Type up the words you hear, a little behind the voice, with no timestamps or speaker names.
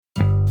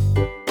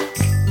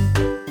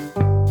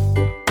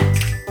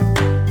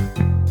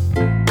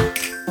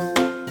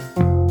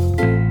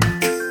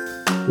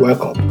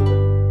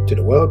Welcome to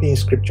the Wellbeing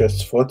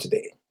Scriptures for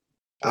today.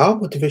 Our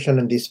motivation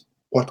on this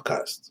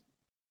podcast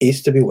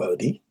is to be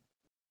wealthy,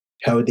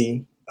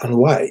 healthy, and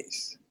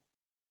wise,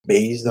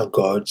 based on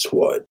God's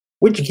Word,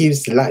 which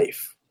gives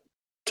life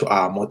to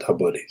our mortal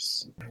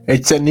bodies.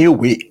 It's a new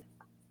week.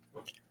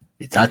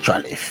 It's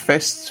actually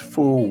first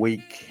full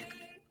week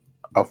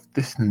of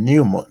this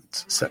new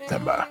month,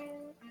 September.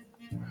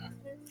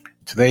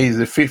 Today is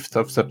the 5th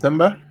of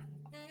September,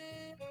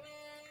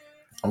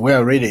 and we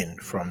are reading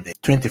from the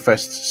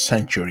 21st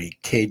century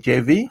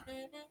KJV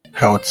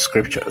Health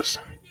Scriptures.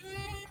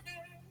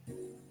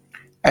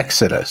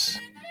 Exodus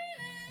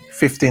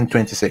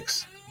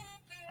 15:26.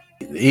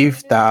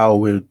 If thou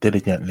wilt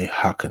diligently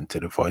hearken to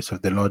the voice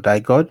of the Lord thy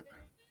God,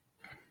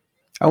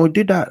 and will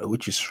do that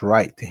which is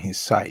right in his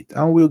sight,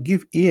 and will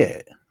give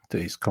ear to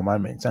his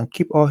commandments, and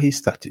keep all his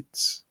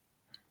statutes,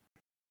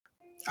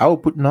 I will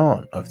put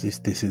none of these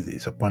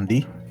diseases upon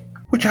thee,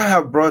 which I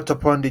have brought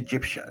upon the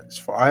Egyptians,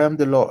 for I am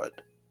the Lord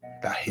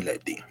that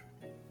healeth thee.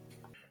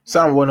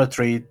 Psalm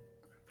 103,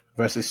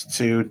 verses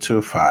 2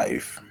 to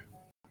 5.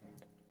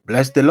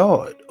 Bless the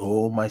Lord,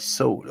 O my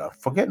soul, and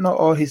forget not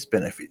all his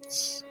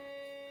benefits,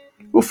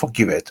 who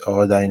forgiveth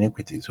all thy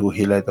iniquities, who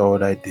healeth all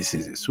thy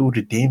diseases, who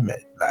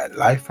redeemeth thy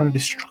life from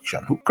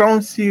destruction, who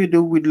crowns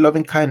you with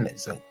loving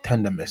kindness and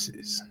tender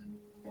mercies,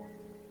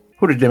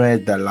 who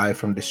redeemeth thy life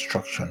from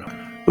destruction,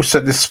 who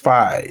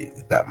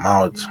satisfies thy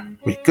mouth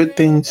with good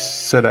things,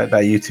 so that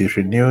thy youth is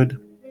renewed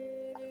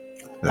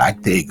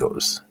like the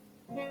eagles.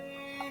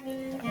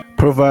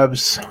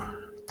 Proverbs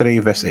 3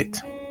 verse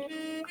 8.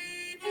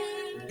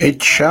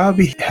 It shall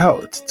be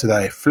health to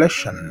thy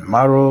flesh and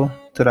marrow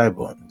to thy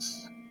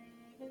bones.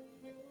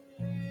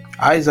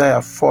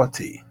 Isaiah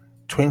 40,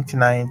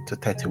 29 to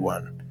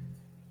 31.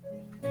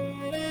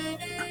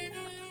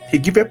 He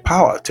giveth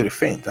power to the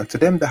faint, and to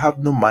them that have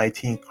no might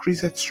he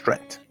increaseth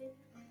strength.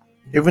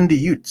 Even the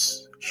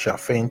youths shall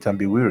faint and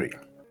be weary,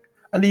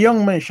 and the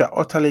young men shall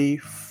utterly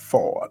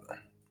fall.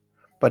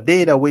 But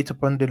they that wait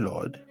upon the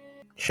Lord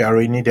shall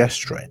renew their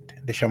strength.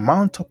 They shall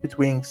mount up with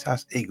wings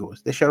as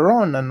eagles. They shall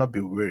run and not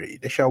be weary.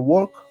 They shall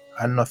walk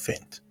and not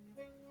faint.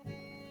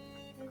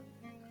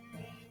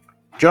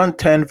 John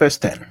 10 verse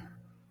 10.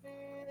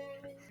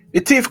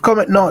 The thief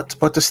cometh not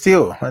but to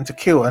steal and to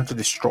kill and to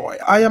destroy.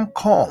 I am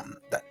come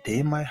that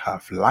they might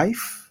have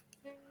life,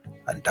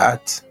 and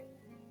that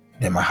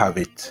they might have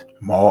it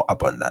more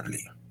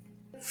abundantly.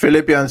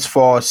 Philippians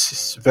 4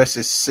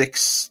 verses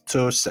 6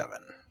 to 7.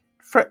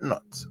 Fret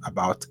not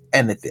about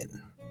anything,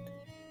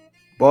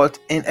 but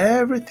in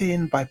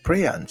everything by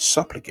prayer and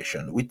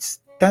supplication with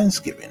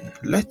thanksgiving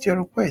let your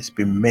requests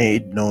be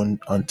made known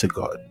unto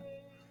God.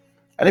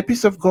 And the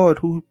peace of God,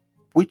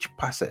 which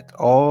passeth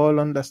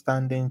all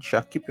understanding,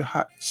 shall keep your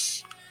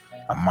hearts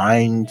and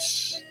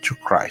minds through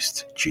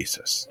Christ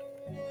Jesus.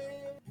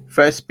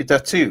 1 Peter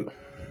 2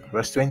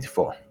 verse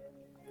 24.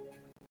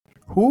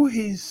 Who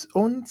his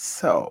own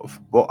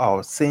self bore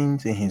our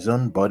sins in his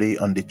own body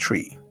on the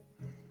tree,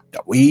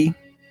 that we,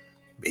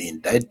 being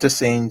dead to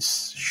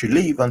sins, should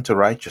live unto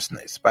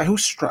righteousness, by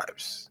whose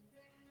stripes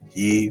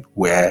ye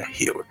were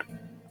healed.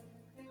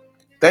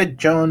 3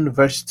 John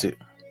verse 2.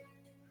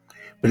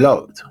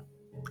 Beloved,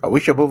 I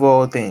wish above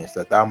all things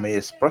that thou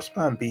mayest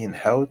prosper and be in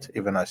health,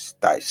 even as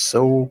thy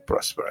soul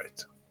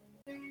prospereth.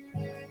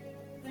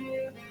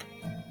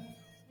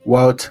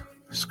 World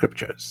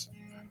Scriptures.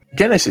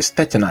 Genesis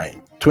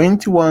 39,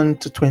 21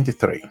 to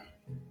 23.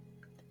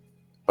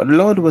 But the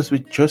Lord was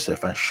with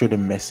Joseph and showed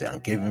him mercy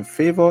and gave him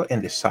favor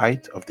in the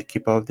sight of the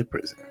keeper of the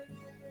prison.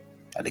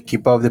 And the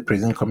keeper of the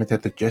prison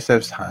committed to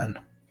Joseph's hand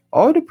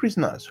all the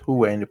prisoners who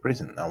were in the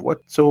prison, and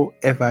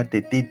whatsoever they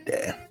did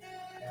there,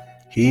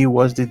 he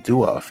was the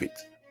doer of it.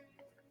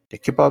 The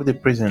keeper of the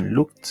prison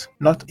looked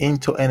not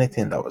into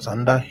anything that was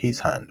under his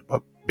hand,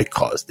 but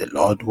because the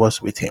Lord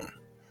was with him.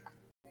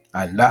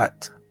 And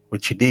that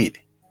which he did,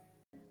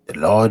 the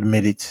Lord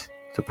made it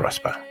to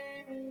prosper.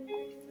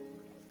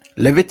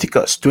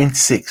 Leviticus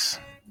 26,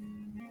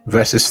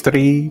 verses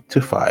 3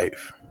 to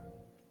 5.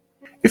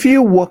 If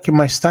you walk in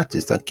my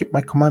statutes and keep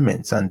my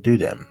commandments and do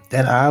them,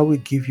 then I will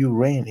give you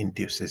rain in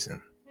due season,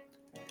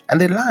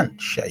 and the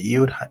land shall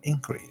yield her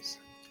increase,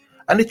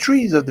 and the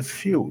trees of the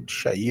field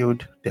shall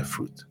yield their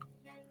fruit.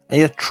 And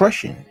your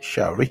threshing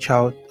shall reach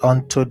out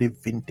unto the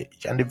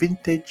vintage, and the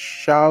vintage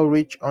shall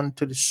reach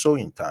unto the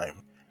sowing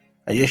time.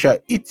 And ye shall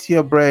eat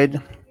your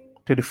bread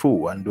to the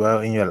full, and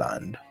dwell in your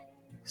land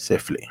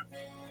safely.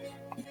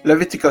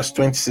 Leviticus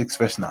 26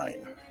 verse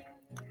 9.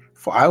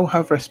 For I will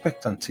have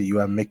respect unto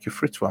you, and make you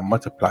fruitful, and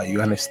multiply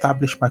you, and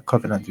establish my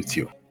covenant with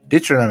you.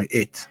 Deuteronomy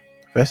 8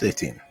 verse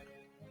 18.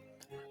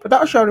 But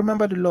thou shalt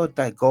remember the Lord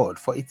thy God,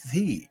 for it is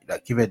he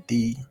that giveth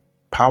thee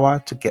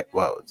power to get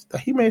wealth,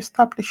 that he may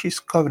establish his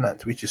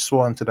covenant which is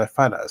sworn to thy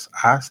fathers,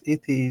 as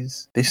it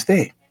is this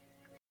day.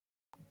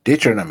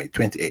 Deuteronomy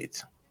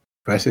 28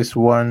 verses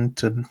 1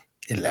 to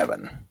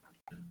 11.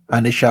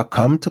 And it shall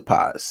come to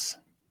pass,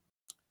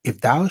 if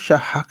thou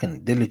shalt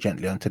hearken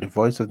diligently unto the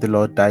voice of the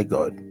Lord thy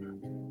God,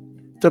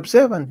 to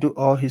observe and do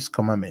all his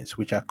commandments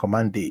which I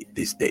command thee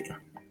this day,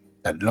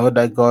 that the Lord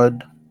thy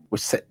God will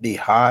set thee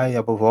high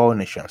above all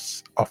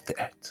nations of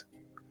the earth.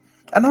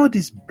 And all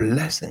these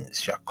blessings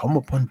shall come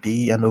upon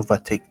thee and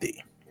overtake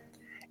thee,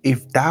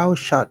 if thou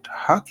shalt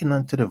hearken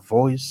unto the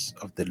voice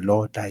of the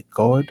Lord thy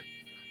God.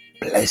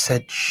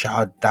 Blessed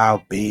shalt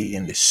thou be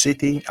in the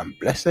city, and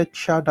blessed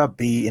shalt thou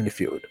be in the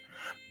field.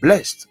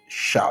 Blessed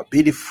shall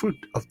be the fruit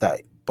of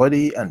thy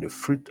body, and the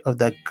fruit of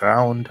thy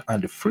ground,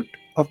 and the fruit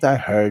of thy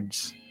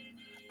herds,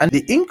 and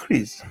the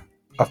increase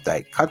of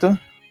thy cattle,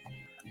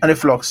 and the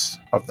flocks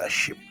of thy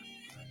sheep.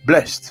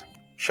 Blessed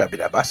shall be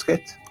thy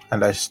basket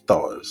and thy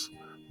stores.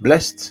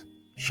 Blessed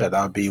shall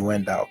thou be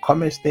when thou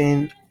comest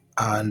in,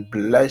 and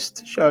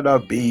blessed shall thou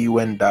be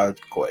when thou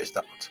goest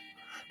out.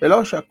 The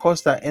Lord shall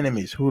cause thy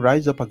enemies who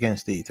rise up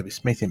against thee to be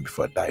smitten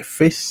before thy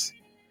face.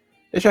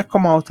 They shall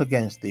come out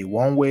against thee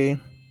one way,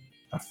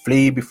 and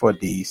flee before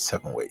thee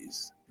 7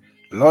 ways.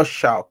 The Lord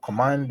shall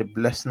command the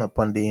blessing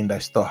upon thee in thy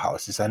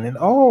storehouses, and in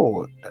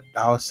all that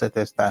thou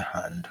settest thy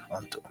hand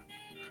unto.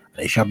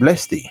 And he shall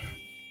bless thee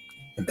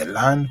in the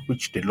land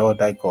which the Lord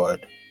thy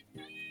God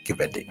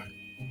giveth thee.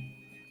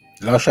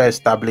 The Lord shall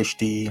establish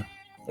thee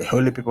a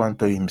holy people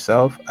unto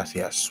himself, as he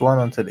has sworn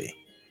unto thee.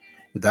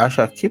 If thou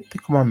shalt keep the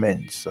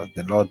commandments of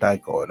the Lord thy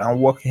God, and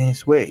walk in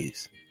his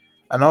ways,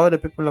 and all the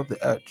people of the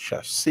earth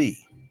shall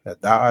see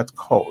that thou art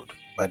called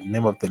by the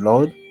name of the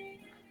Lord,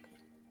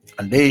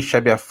 and they shall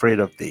be afraid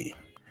of thee.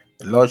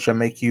 The Lord shall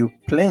make you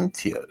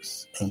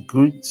plenteous in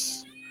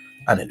goods,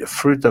 and in the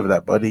fruit of thy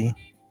body,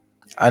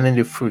 and in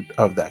the fruit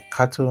of thy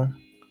cattle,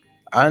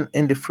 and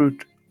in the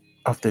fruit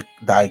of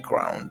thy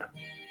ground,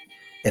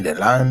 in the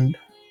land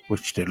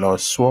which the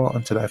Lord swore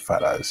unto thy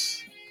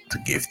fathers to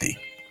give thee.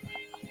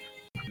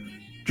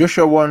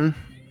 Joshua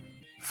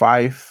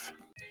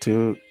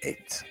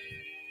 1:5-8.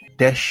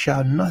 There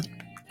shall not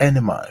any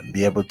man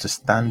be able to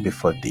stand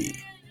before thee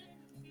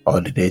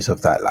all the days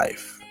of thy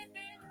life.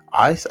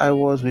 As I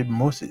was with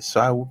Moses,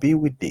 so I will be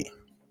with thee.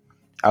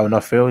 I will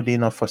not fail thee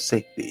nor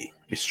forsake thee.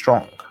 Be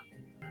strong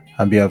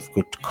and be of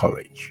good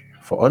courage.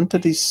 For unto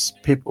this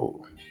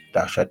people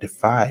thou shalt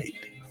divide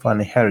for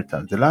an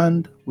inheritance the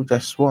land which I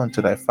swore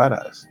unto thy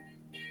fathers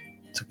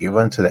to give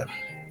unto them.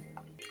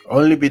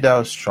 Only be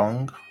thou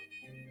strong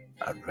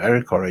and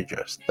very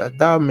courageous, that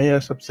thou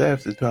mayest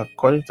observe to do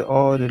according to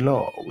all the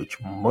law which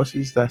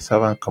Moses thy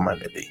servant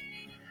commanded thee.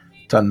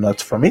 Turn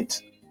not from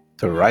it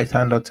to the right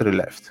hand or to the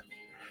left,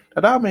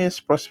 that thou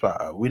mayest prosper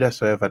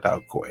whithersoever thou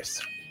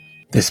goest.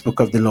 This book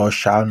of the law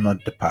shall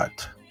not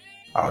depart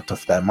out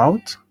of thy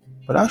mouth,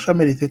 but thou shalt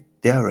meditate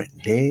therein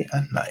day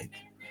and night,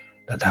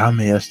 that thou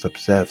mayest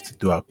observe to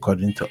do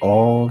according to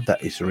all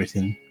that is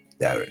written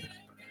therein.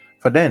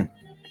 For then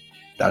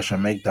thou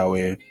shalt make thy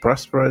way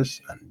prosperous,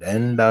 and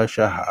then thou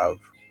shalt have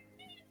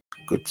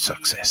good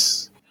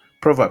success.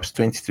 Proverbs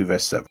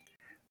 22:7.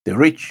 The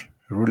rich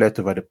ruleth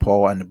over the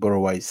poor, and the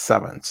borrower is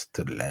servant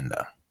to the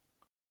lender.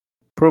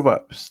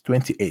 Proverbs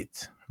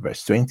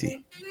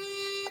 28:20.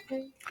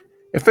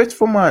 A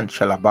faithful man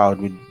shall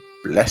abound with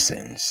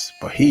blessings,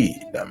 but he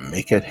that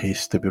maketh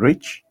haste to be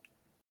rich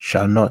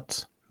shall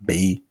not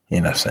be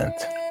innocent.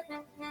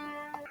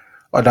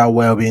 Other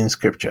well-being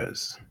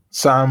scriptures.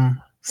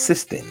 Psalm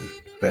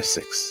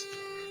 16:6.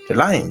 The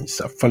lines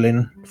are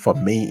fallen for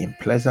me in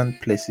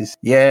pleasant places,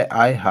 yea,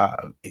 I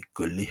have a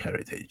goodly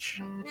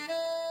heritage.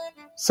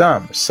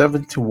 Psalm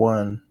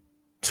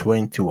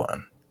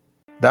 71:21.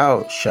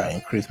 Thou shalt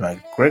increase my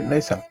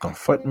greatness and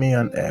comfort me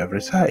on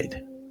every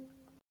side.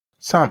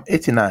 Psalm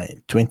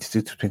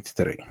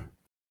 89:22-23.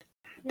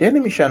 The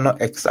enemy shall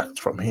not exact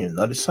from him,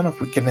 nor the son of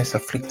wickedness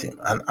afflict him,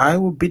 and I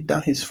will beat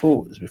down his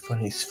foes before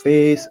his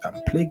face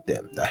and plague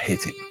them that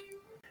hate him.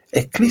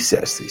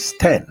 Ecclesiastes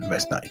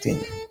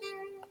 10:19.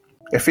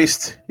 A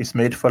feast is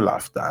made for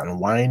laughter, and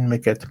wine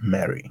maketh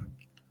merry,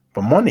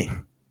 but money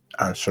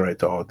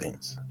answereth all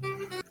things.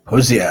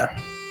 Hosea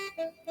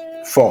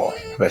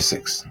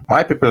 4:6.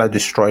 My people are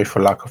destroyed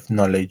for lack of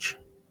knowledge.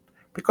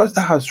 Because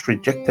thou hast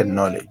rejected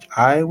knowledge,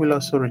 I will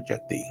also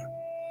reject thee,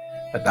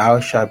 that thou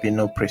shalt be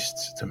no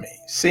priest to me.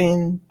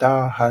 Seeing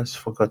thou hast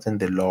forgotten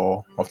the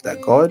law of thy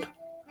God,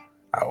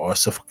 I will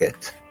also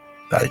forget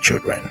thy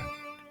children.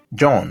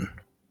 John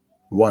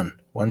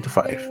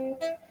 1:1-5.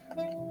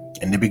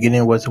 In the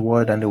beginning was the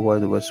Word, and the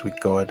Word was with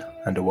God,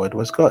 and the Word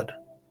was God.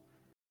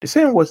 The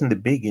same was in the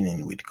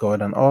beginning with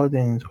God, and all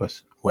things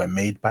were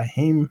made by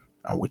him,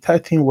 and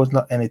without him was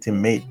not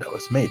anything made that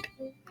was made.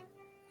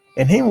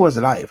 In him was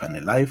life, and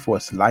the life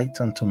was light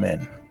unto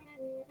men.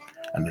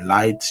 And the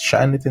light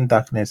shineth in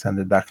darkness, and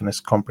the darkness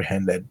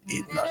comprehended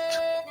it not.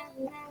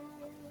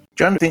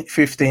 John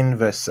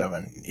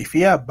 15:7. If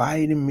ye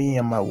abide in me,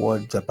 and my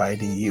words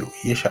abide in you,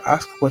 ye shall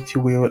ask what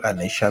you will,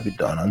 and it shall be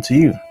done unto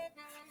you.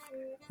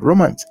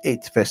 Romans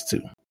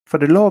 8:2. For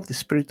the law of the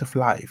Spirit of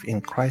life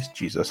in Christ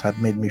Jesus had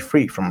made me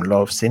free from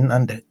law of sin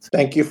and death.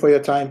 Thank you for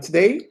your time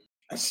today.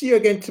 I'll see you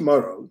again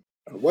tomorrow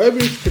on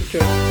Wellbeing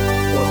Scriptures.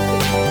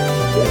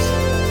 Bless